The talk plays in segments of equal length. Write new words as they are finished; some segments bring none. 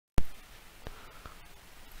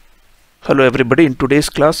Hello everybody, in today's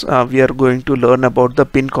class we are going to learn about the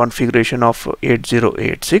pin configuration of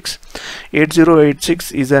 8086.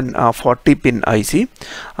 8086 is an 40 pin IC.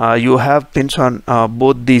 You have pins on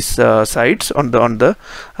both these sides, on the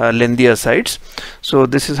lengthier sides. So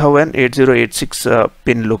this is how an 8086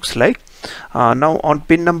 pin looks like. Now on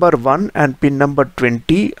pin number 1 and pin number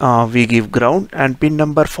 20 we give ground, and pin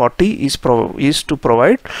number 40 is to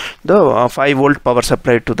provide the 5 volt power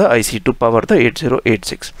supply to the IC to power the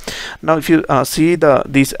 8086. Now if you see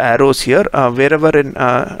these arrows here, wherever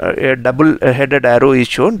a double headed arrow is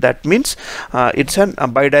shown, that means it's a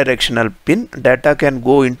bidirectional pin. Data can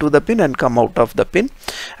go into the pin and come out of the pin,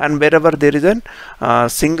 and wherever there is a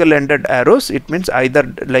single ended arrows, it means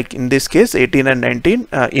either, like in this case 18 and 19,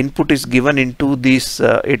 input is given into these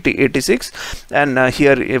 86, and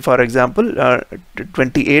here for example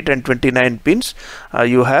 28 and 29 pins,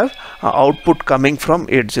 you have output coming from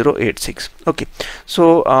 8086. Okay,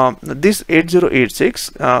 so this 8086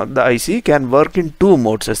 the IC can work in two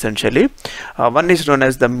modes essentially. One is known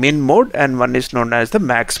as the min mode and one is known as the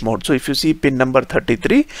max mode. So if you see pin number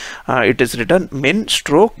 33, it is written min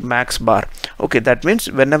stroke max bar. Okay, that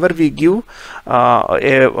means whenever we give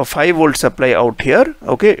a 5 volt supply out here,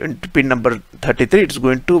 okay, into pin number 33, it's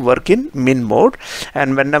going to work in min mode,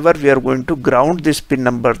 and whenever we are going to ground this pin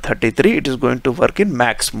number 33, it is going to work in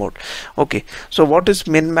max mode. Okay, so what is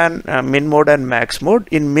min mode and max mode?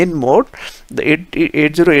 In min mode, the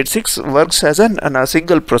 8086 works as a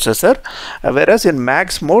single processor, whereas in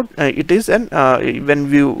max mode it is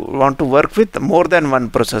when we want to work with more than one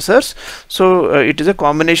processors, so it is a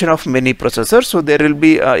combination of many processors. So there will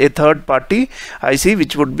be a third party IC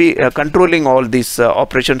which would be controlling all these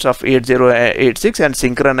operations of 8086 and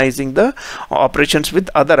synchronizing the operations with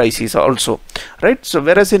other ICs also, right? So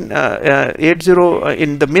whereas in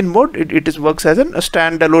in the min mode, it works as a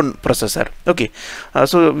standalone processor. Okay,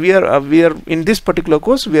 so we are in this particular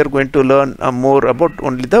course we are going to learn more about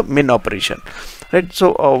only the min operation, right?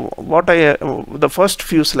 So the first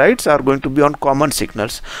few slides are going to be on common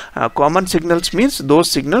signals. Common signals means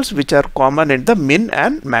those signals which are common in the min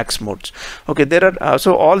and max modes. Okay, there are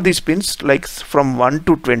so all these pins, like from 1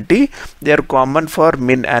 to 20, they are common for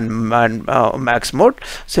min and max mode.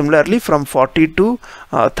 Similarly, from 40 to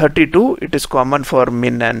 32, it is common for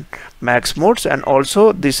min and max modes, and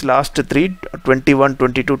also this last three, 21,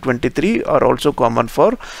 22, 23 are also common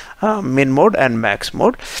for min mode and max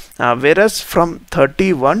mode, whereas from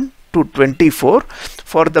 31 to 24,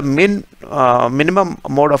 for the minimum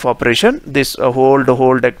mode of operation, this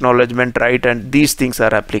hold, acknowledgement, write, and these things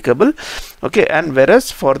are applicable. Okay, and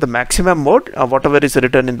whereas for the maximum mode, whatever is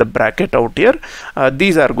written in the bracket out here,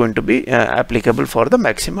 these are going to be applicable for the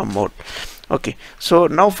maximum mode. Okay, so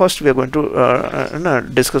now first we are going to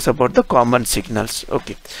discuss about the common signals.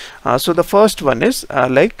 Okay, so the first one is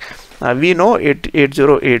we know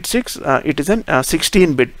 8086 it is an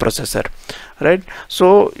 16-bit processor, right?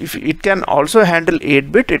 So if it can also handle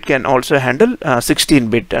 8-bit, it can also handle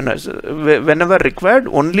 16-bit, and whenever required,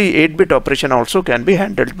 only 8-bit operation also can be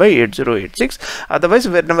handled by 8086. Otherwise,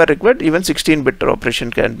 whenever required, even 16-bit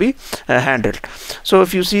operation can be handled. So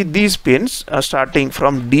if you see these pins starting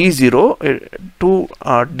from D0 to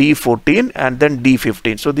D14 and then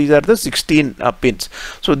D15, so these are the 16 pins.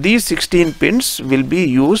 So these 16 pins will be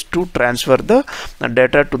used to transfer the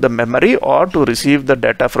data to the memory, or to receive the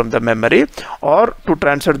data from the memory, or to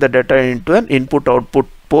transfer the data into an input output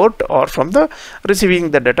port, or from the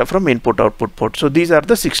receiving the data from input output port. So these are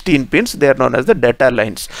the 16 pins. They are known as the data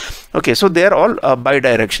lines. Okay, so they are all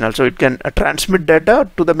bidirectional, so it can transmit data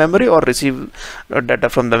to the memory or receive data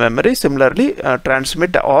from the memory. Similarly,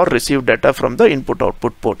 transmit or receive data from the input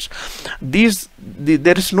output ports.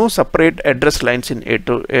 There is no separate address lines in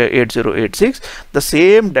 8086. The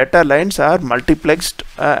same data lines are multiplexed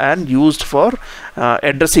and used for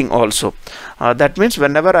addressing also. That means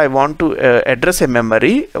whenever I want to address a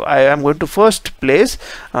memory, I am going to first place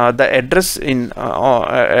the address in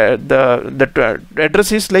the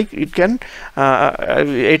address is like, it can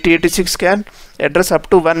 8086 can address up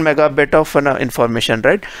to 1 megabit of information,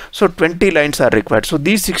 right? So 20 lines are required. So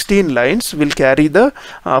these 16 lines will carry the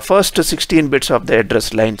first 16 bits of the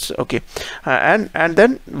address lines. Okay, and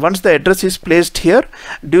then once the address is placed here,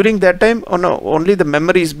 during that time only the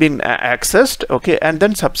memory is being accessed. Okay, and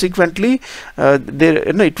then subsequently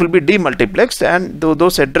it will be demultiplexed, and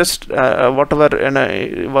those address whatever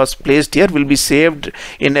was placed here will be saved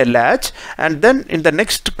in a latch, and then in the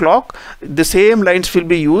next clock clock, the same lines will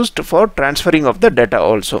be used for transferring of the data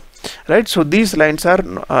also, right? So these lines are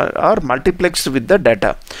multiplexed with the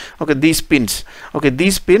data. Okay, these pins, okay,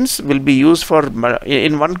 these pins will be used for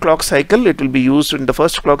in one clock cycle. It will be used in the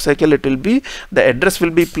first clock cycle. It will be, the address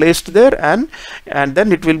will be placed there, and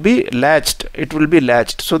then it will be latched. It will be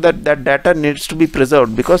latched, so that data needs to be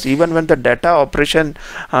preserved, because even when the data operation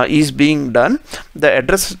is being done, the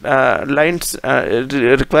address lines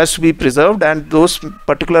requires to be preserved, and those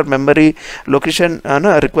particular memory location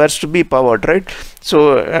requires to be powered, right?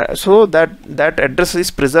 So that address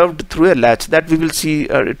is preserved through a latch. That we will see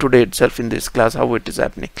today itself in this class how it is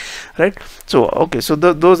happening, right? So okay, so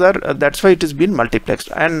those are that's why it has been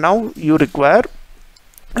multiplexed, and now you require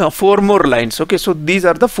 4 more lines. Okay, so these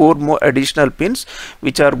are the 4 more additional pins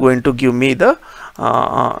which are going to give me the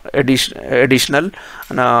additional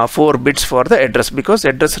 4 bits for the address, because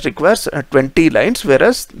address requires 20 lines,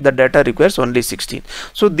 whereas the data requires only 16.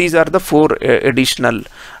 So these are the 4 additional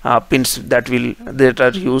pins that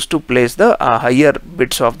are used to place the higher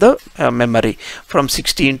bits of the memory from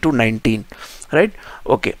 16 to 19, right?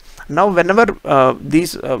 Okay. Now whenever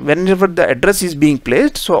whenever the address is being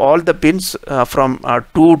placed, so all the pins from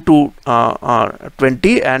 2 to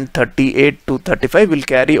 20 and 38 to 35 will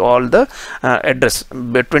carry all the address,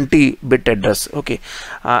 20 bit address. Okay,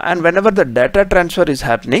 and whenever the data transfer is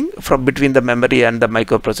happening from between the memory and the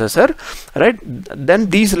microprocessor, right, then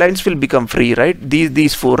these lines will become free, right?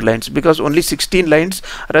 These 4 lines, because only 16 lines,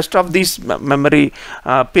 rest of these memory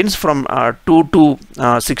pins from 2 to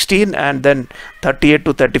 16 and then 38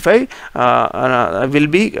 to 35 will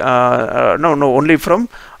be only from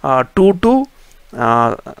 2 to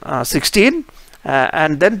 16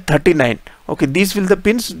 and then 39. Okay, these will the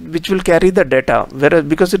pins which will carry the data, whereas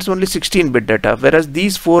because it's only 16-bit data, whereas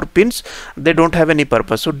these 4 pins, they don't have any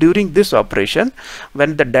purpose. So during this operation,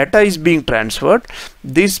 when the data is being transferred,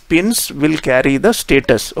 these pins will carry the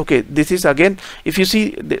status. Okay, this is again, if you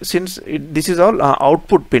see, since this is all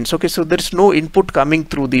output pins. Okay, so there is no input coming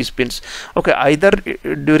through these pins. Okay, either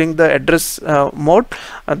during the address mode,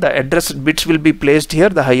 the address bits will be placed here,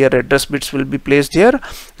 the higher address bits will be placed here,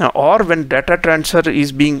 or when data transfer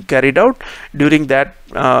is being carried out, during that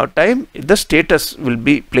time the status will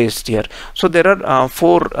be placed here. So there are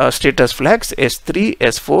 4 status flags: S3,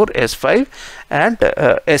 S4, S5 and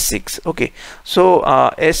S6. Okay, so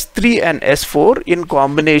S3 and S4 in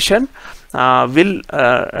combination will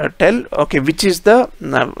tell, okay, which is the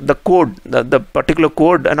code, the particular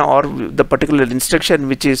code or the particular instruction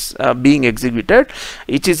which is being executed.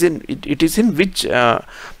 It is in which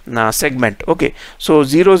segment. Okay, so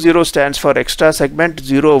 00 stands for extra segment,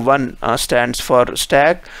 01 stands for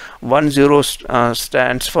stack, 10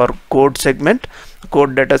 stands for code segment,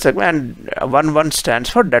 code data segment, and 11 stands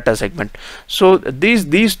for data segment. So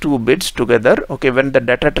these 2 bits together, okay, when the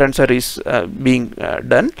data transfer is being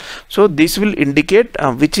done, so this will indicate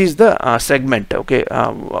which is the segment, okay,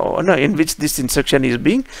 in which this instruction is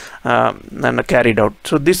being carried out.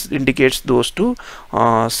 So this indicates those 2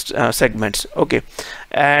 segments. Okay,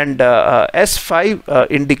 and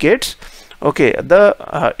S5 indicates, okay, the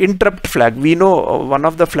interrupt flag. We know one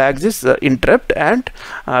of the flags is interrupt, and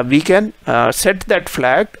we can set that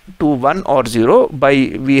flag to 1 or 0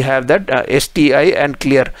 by, we have that STI and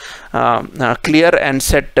clear and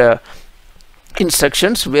set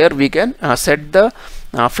instructions, where we can set the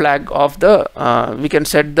flag of the we can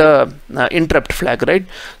set the interrupt flag, right?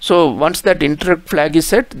 So once that interrupt flag is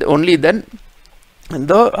set, only then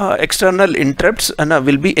the external interrupts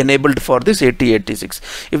will be enabled for this 8086.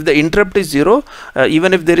 If the interrupt is 0,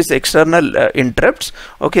 even if there is external interrupts,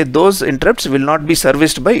 okay, those interrupts will not be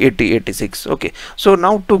serviced by 8086. Okay, so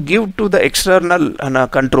now to give to the external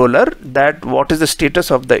controller that what is the status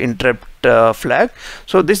of the interrupt flag,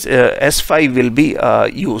 so this S5 will be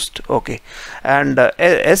used. Okay, and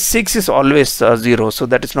S6 is always 0, so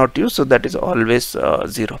that is not used, so that is always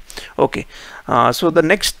 0. Okay, so the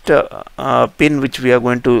next pin which we are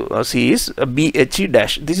going to see is BHE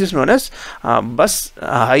dash. This is known as bus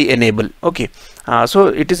high enable. Okay, so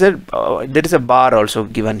it is there is a bar also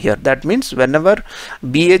given here. That means whenever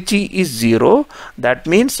BHE is 0, that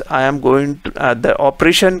means I am going to the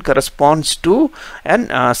operation corresponds to an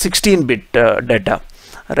 16-bit data,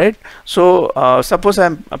 right? So suppose I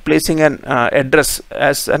am placing an address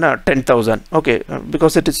as 10,000. Okay,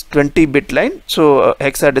 because it is 20-bit line, so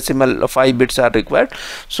hexadecimal 5 bits are required.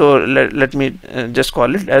 So let me just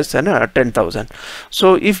call it as 10,000.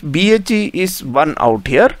 So if BHE is 1 out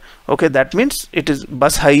here, Okay, that means it is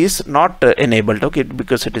bus high is not enabled. Okay,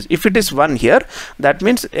 because it is, if it is 1 here, that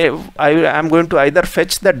means I am going to either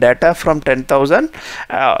fetch the data from 10,000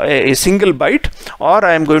 a single byte, or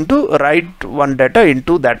I am going to write one data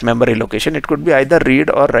into that memory location. It could be either read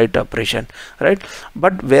or write operation, right?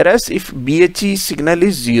 But whereas if BHE signal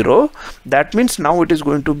is 0, that means now it is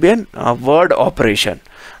going to be an word operation.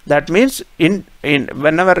 That means in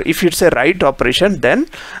whenever, if it's a write operation, then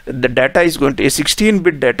the data is going to, a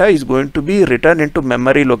 16-bit data is going to be written into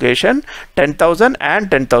memory location 10,000 and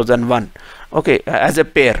 10,001, okay, as a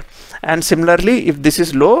pair. And similarly, if this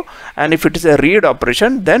is low and if it is a read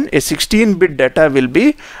operation, then a 16-bit data will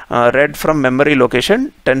be read from memory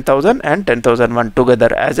location 10,000 and 10,001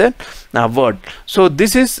 together as a word. So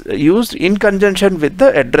this is used in conjunction with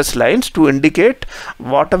the address lines to indicate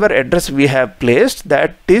whatever address we have placed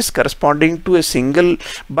that is corresponding to a single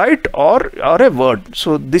byte or a word.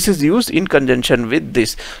 So this is used in conjunction with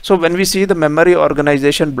this. So when we see the memory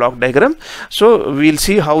organization block diagram, so we'll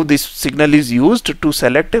see how this signal is used to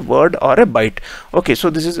select a word or a byte. Okay, so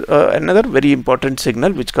this is another very important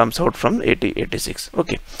signal which comes out from 8086.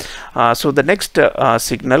 Okay, so the next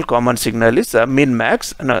signal, common signal, is min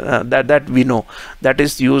max, that we know, that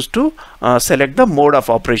is used to select the mode of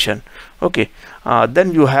operation. Okay,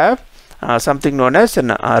 then you have something known as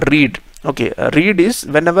an read. Okay, read is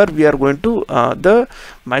whenever we are going to the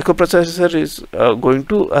microprocessor is going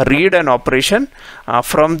to read an operation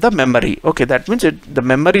from the memory. Okay, that means the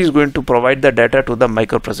memory is going to provide the data to the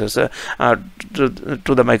microprocessor,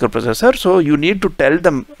 to the microprocessor. So you need to tell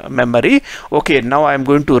the memory, okay, now I am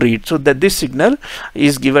going to read. So that this signal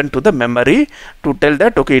is given to the memory to tell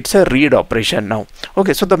that, okay, it's a read operation now.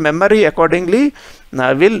 Okay, so the memory accordingly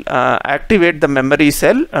will activate the memory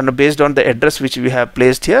cell based on the address which we have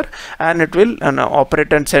placed here, and it will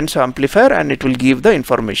operate and sense amplifier, and it will give the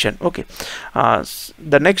information. Okay,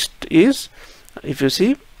 the next is, if you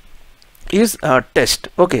see, is test.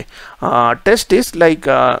 Okay, test is like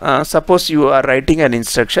suppose you are writing an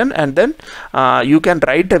instruction and then you can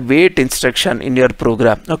write a wait instruction in your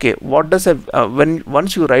program. Okay, what does a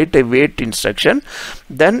once you write a wait instruction,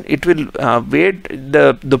 then it will wait,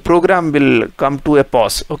 the program will come to a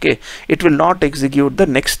pause. Okay, it will not execute the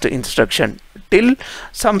next instruction till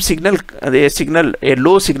some signal, a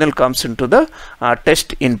low signal comes into the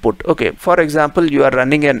test input. Okay, for example, you are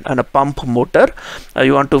running a pump motor,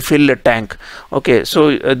 you want to fill a tank. Okay,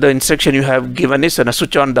 so the instruction you have given is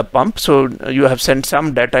switch on the pump. So you have sent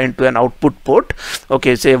some data into an output port.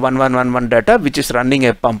 Okay, say 1111 data which is running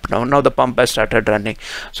a pump. Now the pump has started running.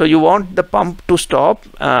 So you want the pump to stop,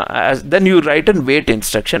 then you write a wait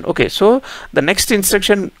instruction. Okay, so the next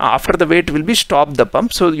instruction after the wait will be stop the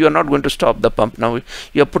pump. So you are not going to stop the pump. Now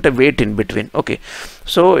you have put a wait in between. Okay,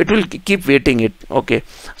 so it will keep waiting it. Okay,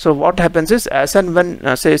 so what happens is, as and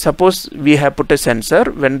when say suppose we have put a sensor,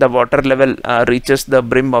 when the water level reaches the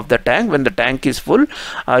brim of the tank, when the tank is full,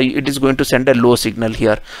 it is going to send a low signal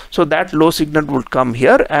here. So that low signal would come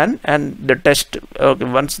here, and the test,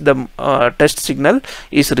 once the test signal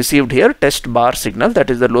is received here, test bar signal,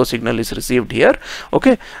 that is the low signal, is received here.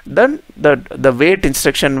 Okay, then the wait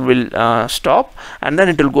instruction will stop, and then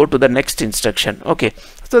it will go to the next instruction. Okay,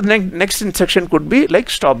 so the next instruction could be like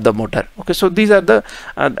stop the motor. Okay, so these are the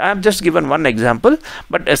I have just given one example,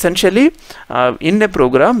 but essentially in a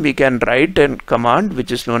program we can write a command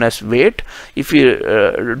which is known as wait. If you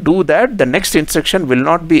do that, the next instruction will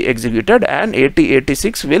not be executed, and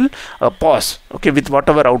 8086 will pause. Okay, with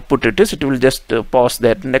whatever output it is, it will just pause.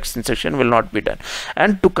 That next instruction will not be done,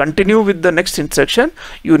 and to continue with the next instruction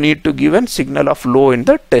you need to give a signal of low in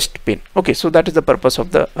the test pin. Okay, so that is the purpose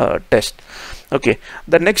of the test. Okay,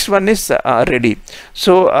 the next one is ready.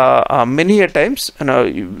 So many a times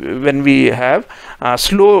when we have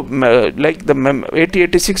slow, like the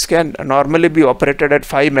 8086 can normally be operated at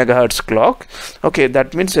 5 megahertz clock. Okay,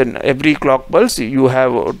 that means in every clock pulse you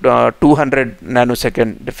have 200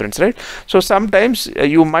 nanosecond difference, right? So sometimes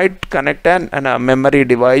you might connect a memory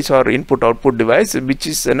device or input output device which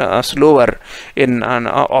is slower in an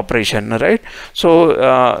operation, right? So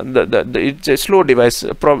it's a slow device.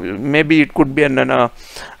 Maybe it could be a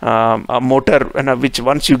motor which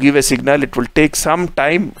once you give a signal, it will take some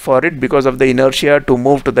time for it because of the inertia to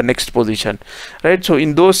move to the next position, right? So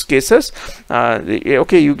in those cases,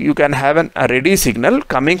 okay, you can have a ready signal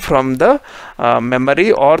coming from the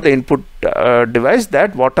memory or the input device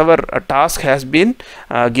that whatever task has been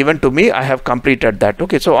given to me, I have completed that.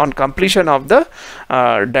 Okay, so on completion of the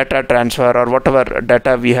data transfer or whatever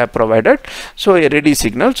data we have provided, so a ready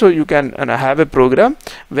signal. So you can have a program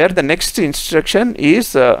where the next instruction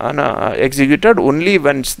is executed only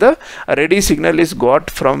once the ready signal is got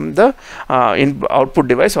from the output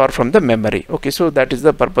device or from the memory. Okay, so that is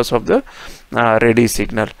the purpose of the ready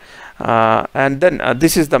signal. And then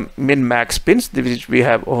this is the min max pins, which we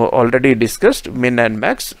have already discussed, min and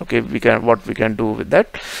max. Okay, what we can do with that.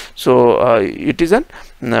 So it is an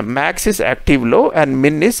max is active low and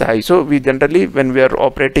min is high. So we generally, when we are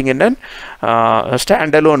operating in an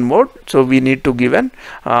standalone mode, so we need to give an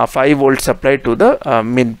 5 volt supply to the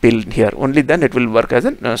min pin here. Only then it will work as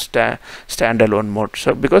a standalone mode.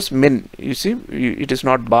 So because min, you see, it is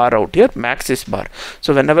not bar out here, max is bar.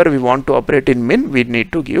 So whenever we want to operate in min, we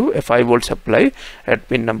need to give a 5 volt supply at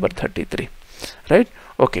pin number 33, right?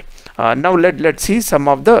 Okay, now let's see some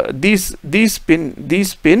of these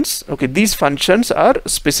pins. Okay, these functions are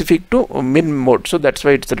specific to min mode, so that's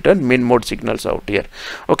why it's written min mode signals out here.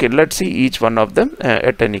 Okay, let's see each one of them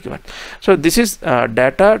at any given. So this is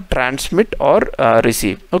data transmit or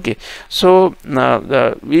receive. Okay, so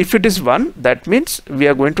if it is 1, that means we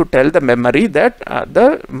are going to tell the memory that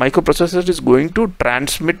the microprocessor is going to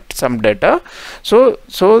transmit some data. So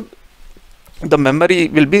the memory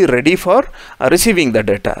will be ready for receiving the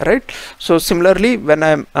data, right? So similarly, when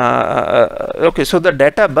I'm okay, so the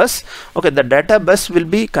data bus, okay, the data bus will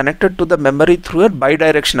be connected to the memory through a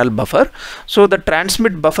bidirectional buffer. So the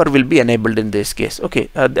transmit buffer will be enabled in this case. Okay,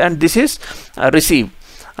 and this is receive.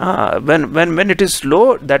 When it is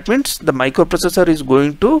low, that means the microprocessor is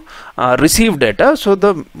going to receive data. So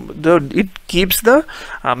it keeps the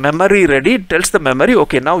memory ready. It tells the memory,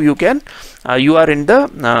 okay, now you are in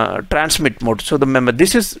the transmit mode. So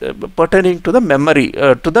this is pertaining to the memory,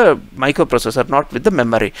 to the microprocessor, not with the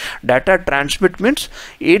memory. Data transmit means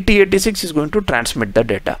 8086 is going to transmit the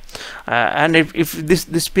data, and if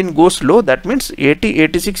this pin goes low, that means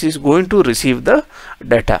 8086 is going to receive the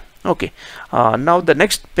data. Okay, now the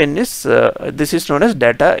next pin is this is known as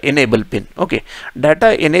data enable pin. Okay,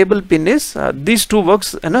 data enable pin is these two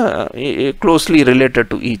works closely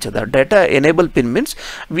related to each other. Data enable pin means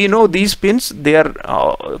we know these pins, they are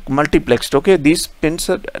multiplexed. Okay, these pins,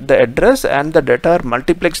 the address and the data are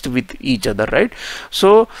multiplexed with each other, right?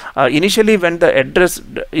 So initially when the address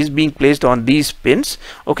is being placed on these pins,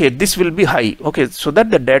 okay, this will be high. Okay, so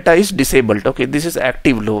that the data is disabled. Okay, this is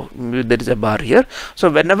active low, there is a bar here.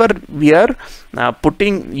 So whenever we are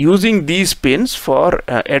using these pins for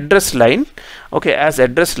address line, okay, as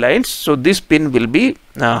address lines, so this pin will be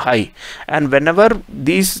high, and whenever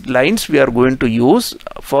these lines we are going to use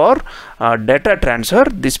for data transfer,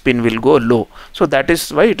 this pin will go low. So that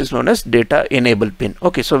is why it is known as data enable pin.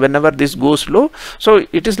 Okay, so whenever this goes low, so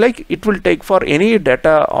it is like it will take for any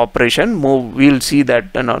data operation move. We will see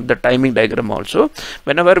that the timing diagram also.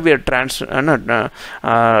 Whenever we are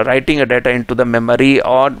writing a data into the memory,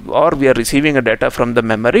 or we are receiving a data from the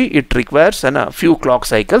memory, it requires a few clock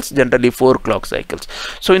cycles, generally 4 clock cycles.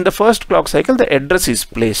 So in the first clock cycle, the address is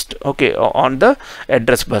placed, okay, on the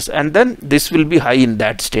address bus, and then this will be high in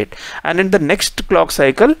that state, and in the next clock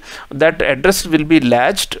cycle that address will be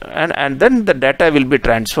latched, and then the data will be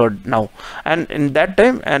transferred now, and in that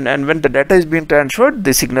time, and when the data is being transferred,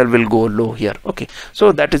 the signal will go low here. Okay,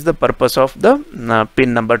 so that is the purpose of the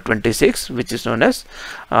pin number 26, which is known as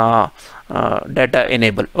data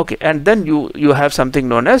enable. Okay, and then you have something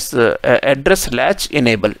known as address latch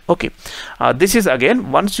enable. Okay, this is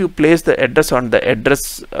again, once you place the address on the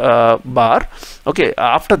address bar, okay,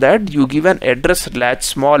 after that you give an address latch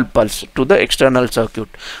small pulse to the external circuit.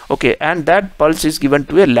 Okay, and that pulse is given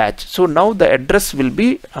to a latch. So now the address will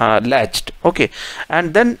be latched. Okay,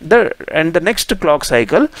 and then the next clock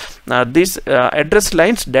cycle, these address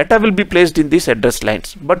lines, data will be placed in these address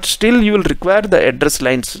lines, but still you will require the address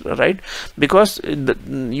lines, right? Because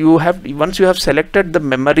once you have selected the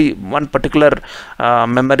memory, one particular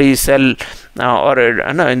memory cell, or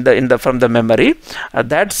from the memory,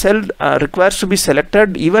 that cell requires to be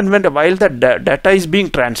selected even while the data is being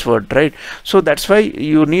transferred, right? So that's why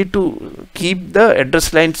you need to keep the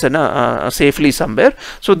address lines safely somewhere.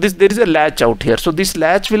 So there is a latch out here. So this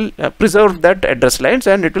latch will preserve that address lines,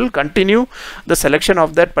 and it will continue the selection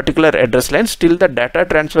of that particular address lines till the data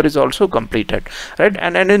transfer is also completed, right?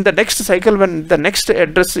 And in the next cycle, when the next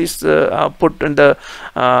address is put in the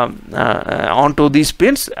onto these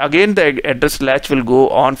pins, again the address latch will go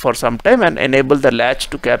on for some time and enable the latch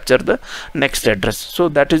to capture the next address. So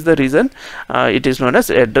that is the reason it is known as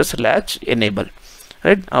address latch enable.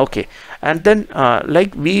 right? Okay, and then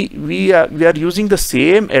like we are using the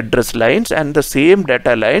same address lines and the same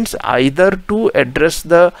data lines either to address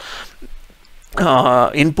the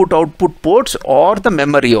input output ports or the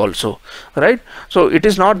memory also, right? So it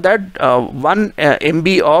is not that 1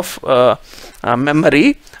 MB of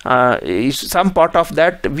memory is some part of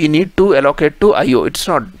that we need to allocate to IO. It's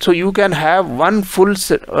not. So you can have one full 1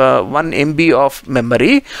 MB of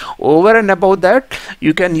memory. Over and above that,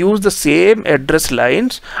 you can use the same address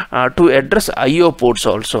lines to address IO ports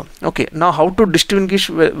also. Okay, now how to distinguish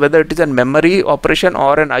whether it is a memory operation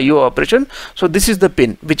or an IO operation? So this is the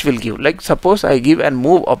pin which will give, like suppose I give an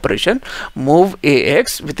move operation, move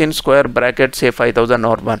AX within square bracket say 5000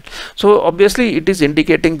 or 1. So obviously it is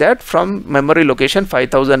indicating that from memory location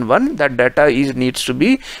 5001 that data needs to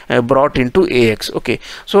be brought into AX. Okay,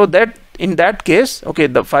 so that in that case, okay,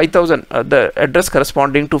 the 5000 the address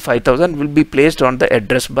corresponding to 5000 will be placed on the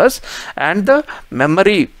address bus, and the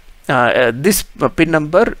memory this pin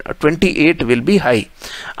number 28 will be high.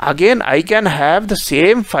 Again, I can have the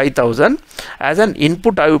same 5000 as an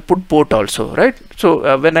input output port also, right?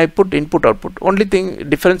 So when I put input output, only thing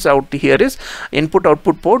difference out here is input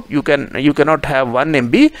output port you cannot have 1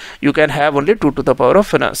 MB, you can have only 2 to the power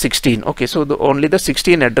of 16. Okay, so only the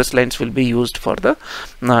 16 address lines will be used for the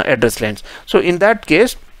address lines. So in that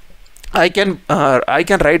case, I can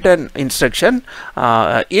write an instruction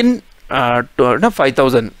in to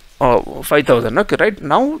 5000. 5000. Okay, right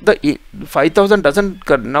now the 5000 doesn't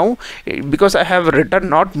now, because I have written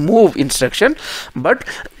not move instruction but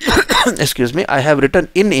excuse me, I have written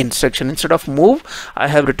in instruction instead of move. I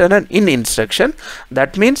have written an in instruction.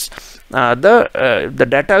 That means the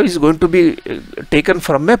data is going to be taken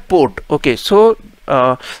from a port. Okay, so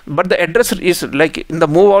but the address is like in the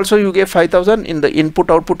move also you gave 5000, in the input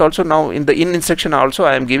output also, now in the in instruction also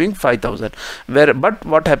I am giving 5000, where but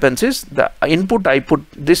what happens is the input I put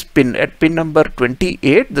this pin at pin number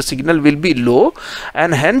 28, the signal will be low,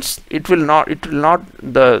 and hence it will not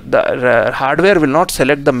the hardware will not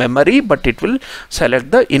select the memory, but it will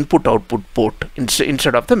select the input output port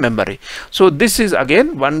instead of the memory. So this is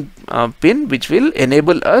again one pin which will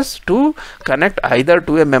enable us to connect either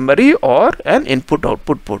to a memory or an input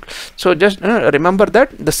output port. So just remember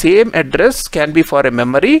that the same address can be for a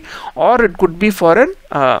memory or it could be for an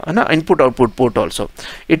input output port also.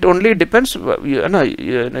 It only depends whether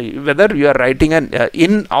you are writing an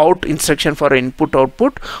in out instruction for input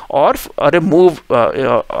output or a move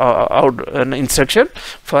out instruction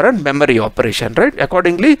for a memory operation, right?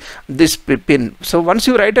 Accordingly this pin. So once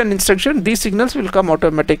you write an instruction, these signals will come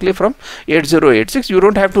automatically from 8086. You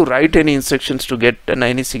don't have to write any instructions to get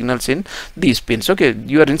any signals in these pins. Okay,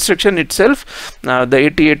 your instruction itself, the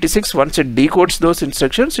 8086, once it decodes those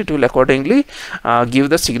instructions, it will accordingly give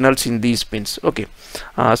the signals in these pins. Okay,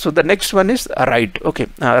 so the next one is write. Okay,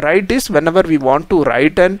 write is whenever we want to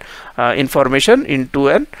write an information into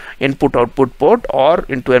an input output port or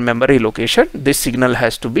into a memory location, this signal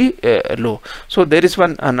has to be low. So there is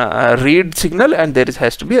one read signal and there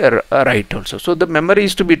has to be a write also. So the memory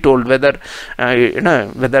is to be told whether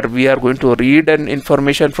whether we are going to read an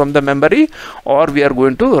information from the memory or we are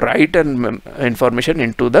going to write an information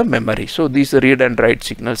into the memory. So these read and write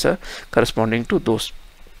signals are corresponding to those.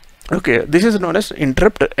 Okay, this is known as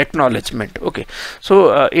interrupt acknowledgement. Okay,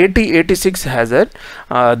 so 8086 has a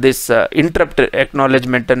this interrupt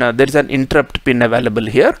acknowledgement, and there is an interrupt pin available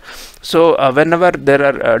here. So whenever there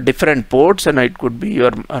are different ports, and it could be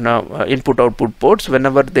your input output ports,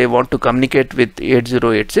 whenever they want to communicate with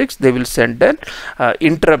 8086, they will send an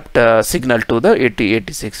interrupt signal to the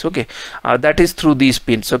 8086. Okay, that is through these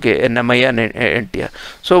pins. Okay, NMI and NTR.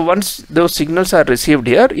 So once those signals are received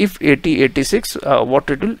here, if 8086 what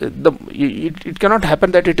it will, it cannot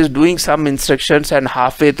happen that it is doing some instructions and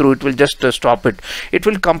halfway through it will just stop it. It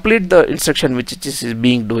will complete the instruction which it is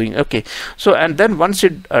being doing. Okay, so and then once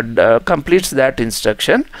it completes that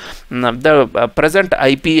instruction, the present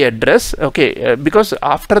IP address, okay, because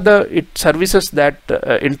after it services that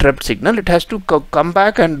interrupt signal, it has to come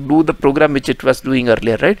back and do the program which it was doing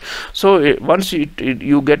earlier, right? So once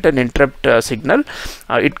you get an interrupt signal,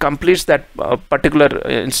 it completes that particular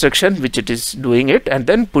instruction which it is doing it, and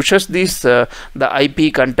then pushes this the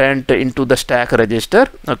IP content into the stack register.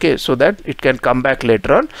 Okay, so that it can come back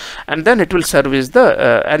later on, and then it will service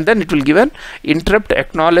the and then it will give an interrupt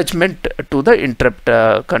acknowledgement to the interrupt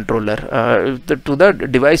controller, to the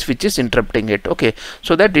device which is interrupting it. Okay,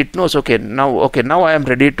 so that it knows, okay, now I am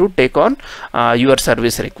ready to take on your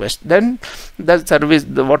service request. Then the service,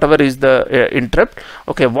 whatever is the interrupt,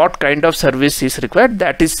 okay, what kind of service is required,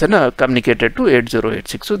 that is communicated to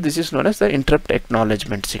 8086. So this is known as the interrupt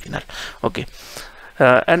acknowledgement signal. Okay,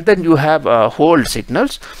 and then you have hold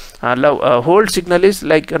signals. Hold signal is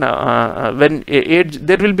like when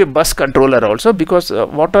there will be bus controller also, because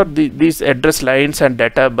what are these address lines and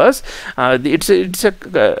data bus? It's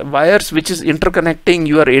a wires which is interconnecting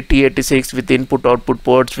your 8086 with input output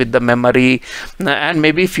ports, with the memory, and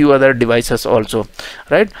maybe few other devices also,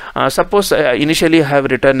 right? Suppose initially I have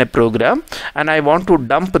written a program and I want to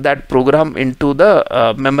dump that program into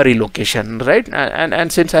the memory location, right?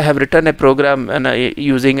 And since I have written a program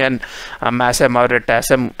using an MASM or a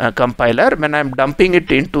TASM compiler, when I'm dumping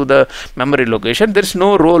it into the memory location, there's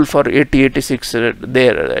no role for 8086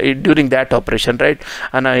 there during that operation, right?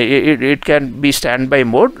 And it can be standby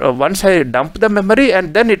mode once I dump the memory,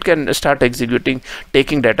 and then it can start executing,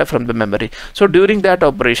 taking data from the memory. So during that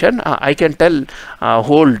operation I can tell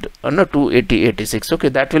hold to 8086. Okay,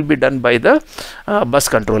 that will be done by the bus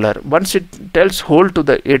controller. Once it tells hold to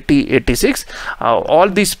the 8086, all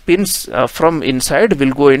these pins from inside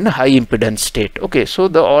will go in high impedance state. Okay,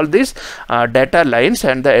 so all these data lines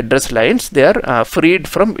and the address lines, they are freed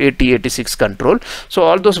from 8086 control. So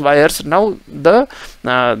all those wires, now the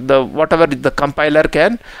whatever the compiler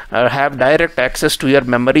can have direct access to your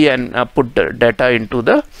memory and put the data into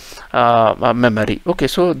the memory. Okay,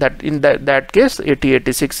 so that in that case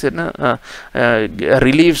 8086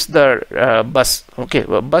 relieves the bus. Okay,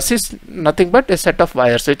 bus is nothing but a set of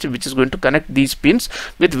wires which is going to connect these pins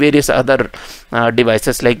with various other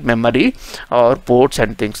devices like memory or ports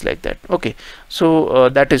and things like that. Okay, so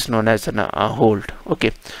that is known as a hold.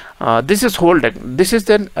 Okay, this is hold. This is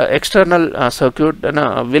then external circuit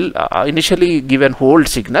will initially give an hold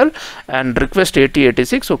signal and request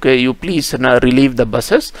 8086, okay, you please relieve the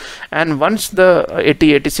buses. And once the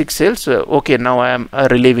 8086 says okay, now I am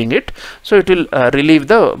relieving it, so it will relieve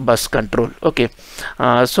the bus control. Okay,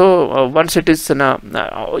 so once it is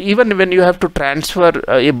even when you have to transfer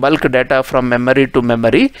a bulk data from memory to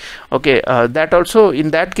memory, okay, that also,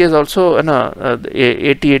 in that case also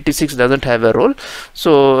 8086 doesn't have a role.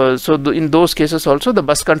 So in those cases also the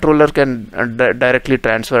bus controller can directly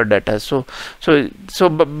transfer data. So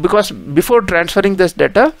because before transferring this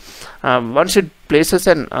data, once it places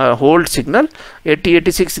an hold signal,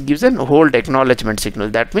 8086 gives an hold acknowledgement signal.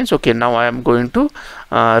 That means okay, now I am going to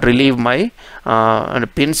relieve my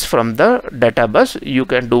pins from the data bus. You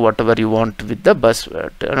can do whatever you want with the bus.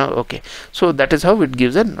 Okay, so that is how it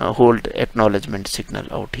gives an hold acknowledgement signal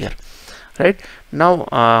out here, right? Now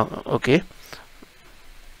okay,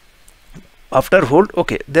 after hold,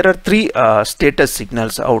 okay, there are three status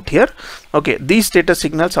signals out here. Okay, these status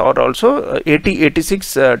signals are also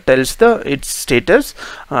 8086 tells its status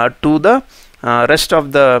to the rest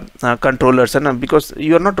of the controllers, and because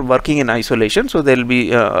you are not working in isolation, so there will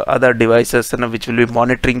be other devices which will be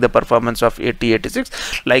monitoring the performance of 8086,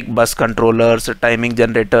 like bus controllers, timing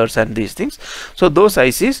generators, and these things. So those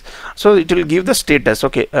ICs, so it will give the status.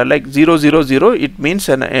 Okay, like 000, it means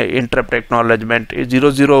an interrupt acknowledgement.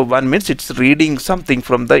 001 means it's reading something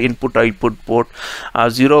from the input output port.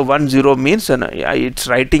 010 means it's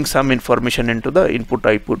writing some information into the input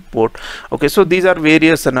output port. Okay, so these are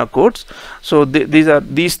various codes. So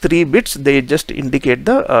these three bits, they just indicate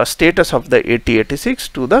the status of the 8086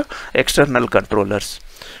 to the external controllers.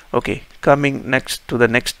 Okay, coming next to the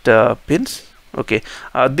next pins. Okay,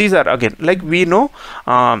 these are again, like we know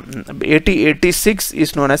 8086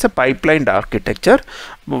 is known as a pipelined architecture.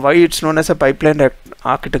 Why it's known as a pipelined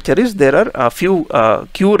architecture is there are a few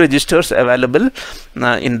queue registers available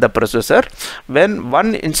in the processor. When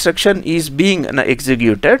one instruction is being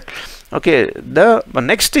executed, okay, the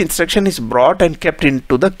next instruction is brought and kept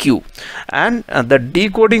into the queue, and the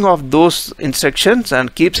decoding of those instructions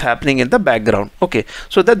and keeps happening in the background. Okay,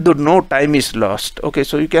 so that no time is lost. Okay,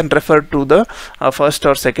 so you can refer to the first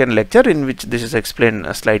or second lecture in which this is explained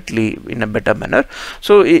slightly in a better manner.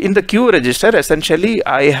 So in the queue register, essentially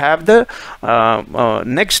I have the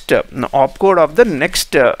next opcode of the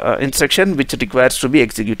next instruction which requires to be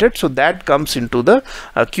executed. So that comes into the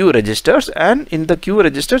queue registers, and in the queue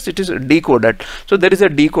registers it is decoded. So there is a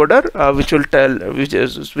decoder which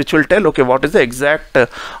will tell okay, what is the exact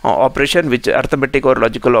operation, which arithmetic or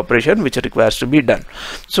logical operation which requires to be done.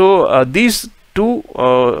 So these two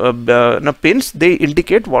pins, they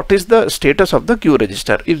indicate what is the status of the queue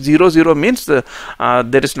register. If 00 means there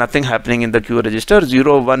is nothing happening in the queue register,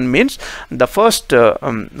 01 means the first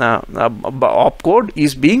opcode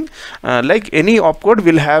is being like any opcode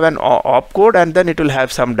will have an opcode, and then it will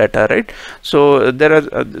have some data, right? So there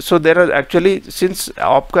are actually, since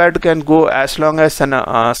opcode can go as long as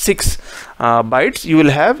 6 bytes, you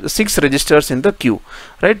will have 6 registers in the queue,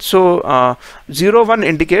 right? So 01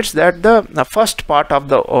 indicates that the first part of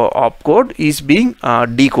the opcode is being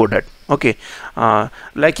decoded. Okay,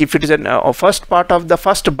 like if it is a first part of the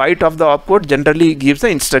first byte of the opcode generally gives the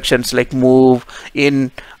instructions like move,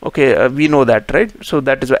 in. Okay, we know that, right? So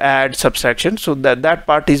that is add, subtraction. So that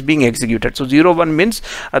part is being executed. So 0 1 means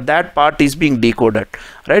that part is being decoded,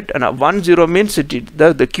 right? And 1 0 means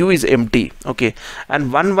the queue is empty. Okay,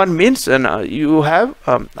 and 1 1 means you have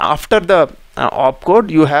after the opcode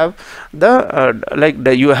you have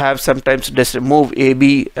the you have sometimes move a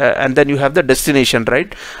b and then you have the destination,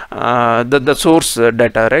 right? The source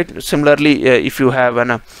data, right? Similarly, if you have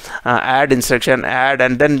an add instruction, add,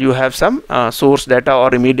 and then you have some source data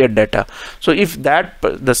or immediate data. So if that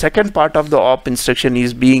the second part of the op instruction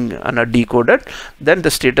is being decoded, then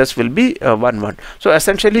the status will be 1 1. So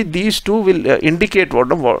essentially these two will indicate what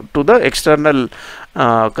to the external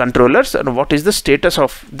controllers and what is the status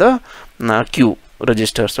of the queue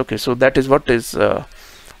registers. Okay, so that is what is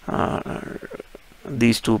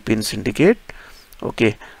these two pins indicate.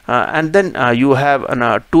 Okay, and then you have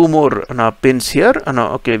two more pins here,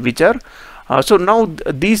 okay, which are so now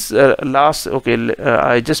these last, okay,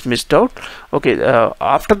 I just missed out. Okay,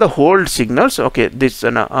 after the hold signals, okay, this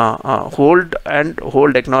hold and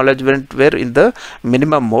hold acknowledgement were in the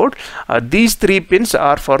minimum mode. These three pins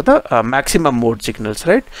are for the maximum mode signals,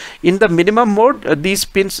 right? In the minimum mode, these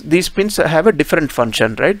pins have a different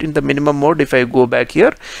function, right? In the minimum mode, if I go back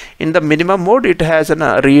here, in the minimum mode it has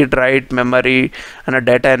a read, write, memory, and a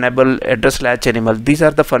data enable, address latch animal. These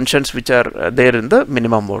are the functions which are there in the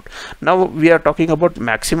minimum mode. Now we are talking about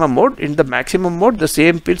maximum mode. In the maximum mode, the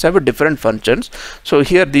same pins have a different functions. So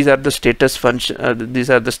here these are the status function, these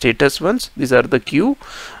are the status ones, these are the queue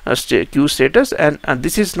queue status, and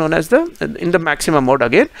this is known as the, in the maximum mode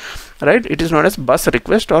again, right, it is known as bus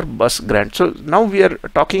request or bus grant. So now we are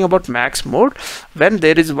talking about max mode when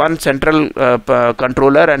there is one central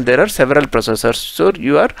controller and there are several processors. So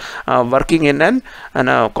you are working in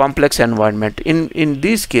a complex environment. In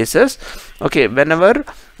these cases, okay, whenever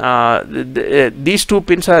these two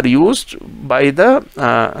pins are used by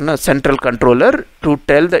the central controller to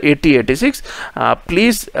tell the 8086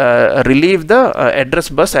 please relieve the address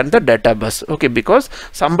bus and the data bus, okay, because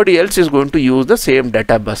somebody else is going to use the same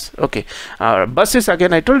data bus. Okay, bus is,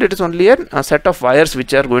 again I told, it is only a set of wires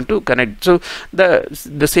which are going to connect. So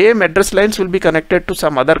the same address lines will be connected to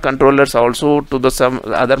some other controllers also, to the some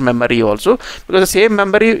other memory also, because the same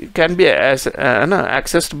memory can be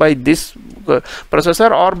accessed by this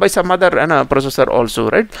processor or by some other processor also,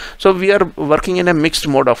 right? So we are working in a mixed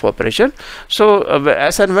mode of operation. So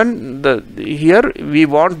as and when here we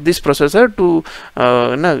want this processor to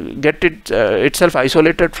get itself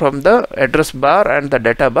isolated from the address bar and the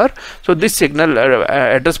data bar. So this signal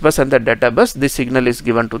address bus and the data bus, this signal is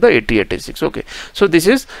given to the 8086. Okay, so this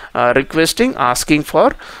is requesting, asking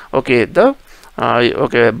for, okay, the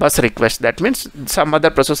okay, bus request. That means some other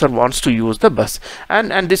processor wants to use the bus,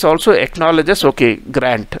 and this also acknowledges, okay,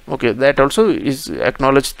 grant. Okay, that also is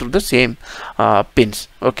acknowledged through the same pins.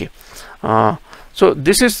 Okay, so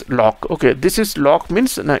this is lock. Okay, this is lock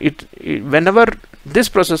means whenever this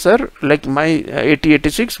processor, like my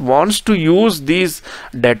 8086, wants to use these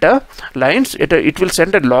data lines, it will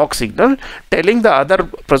send a lock signal telling the other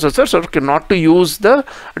processors, okay, not to use the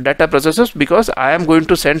data processors because I am going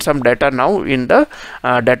to send some data now in the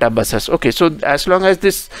data buses. Okay, so as long as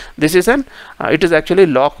this is it is actually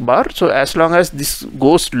lock bar. So as long as this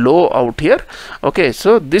goes low out here, okay,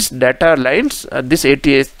 so this data lines, this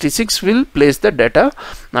 8086 will place the data.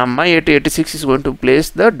 My 8086 is going to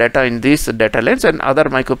place the data in these data lines, and other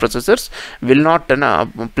microprocessors will not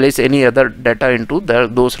place any other data into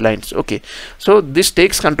those lines. Okay, so this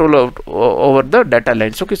takes control over the data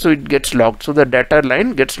lines. Okay, so it gets logged. So the data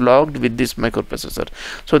line gets logged with this microprocessor.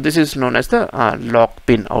 So this is known as the lock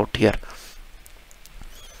pin out here.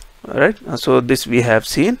 All right, so this we have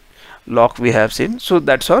seen. Lock we have seen. So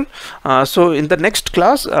that's all. So in the next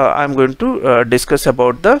class I'm going to discuss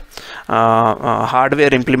about the hardware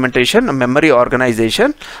implementation, memory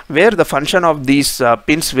organization, where the function of these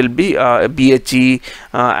pins will be BHE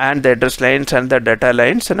and the address lines and the data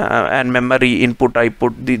lines and memory input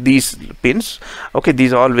output, these pins. Okay,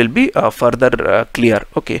 these all will be further clear.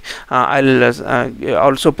 Okay, I'll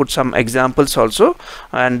also put some examples also,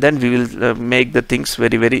 and then we will make the things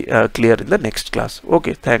very clear in the next class.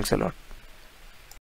 Okay, thanks a lot.